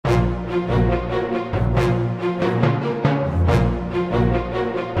Hello,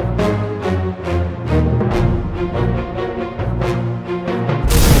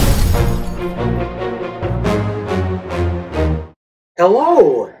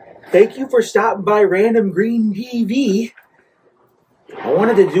 thank you for stopping by Random Green TV. I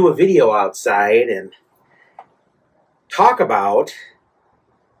wanted to do a video outside and talk about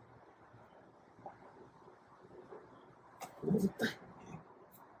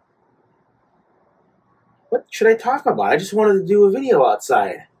what should I talk about? I just wanted to do a video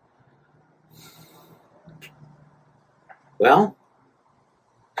outside. Well,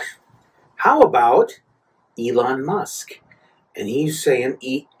 how about Elon Musk? And he's saying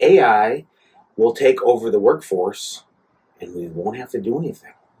AI will take over the workforce and we won't have to do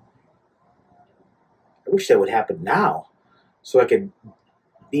anything. I wish that would happen now so I could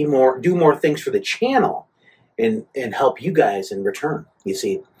do more things for the channel and help you guys in return. You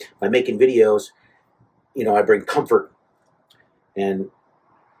see, by making videos, you know, I bring comfort, and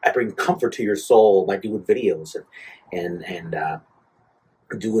I bring comfort to your soul by doing videos and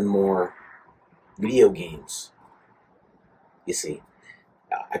doing more video games. You see,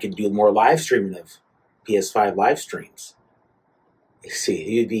 I could do more live streaming of PS5 live streams. You see,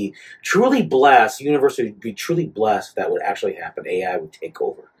 you'd be truly blessed. The universe would be truly blessed if that would actually happen. AI would take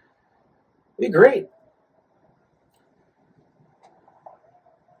over. It'd be great.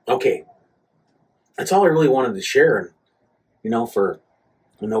 Okay, that's all I really wanted to share. And you know, for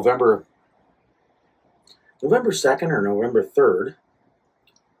November 2nd or November 3rd,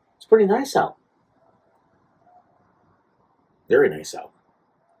 it's pretty nice out. Very nice out.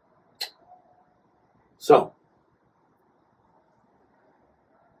 So,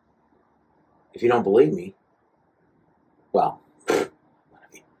 if you don't believe me, well, I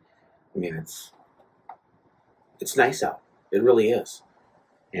mean, it's nice out. It really is.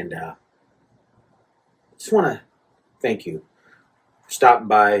 And I just want to thank you for stopping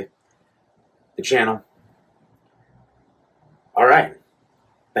by the channel. All right.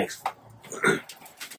 Thanks.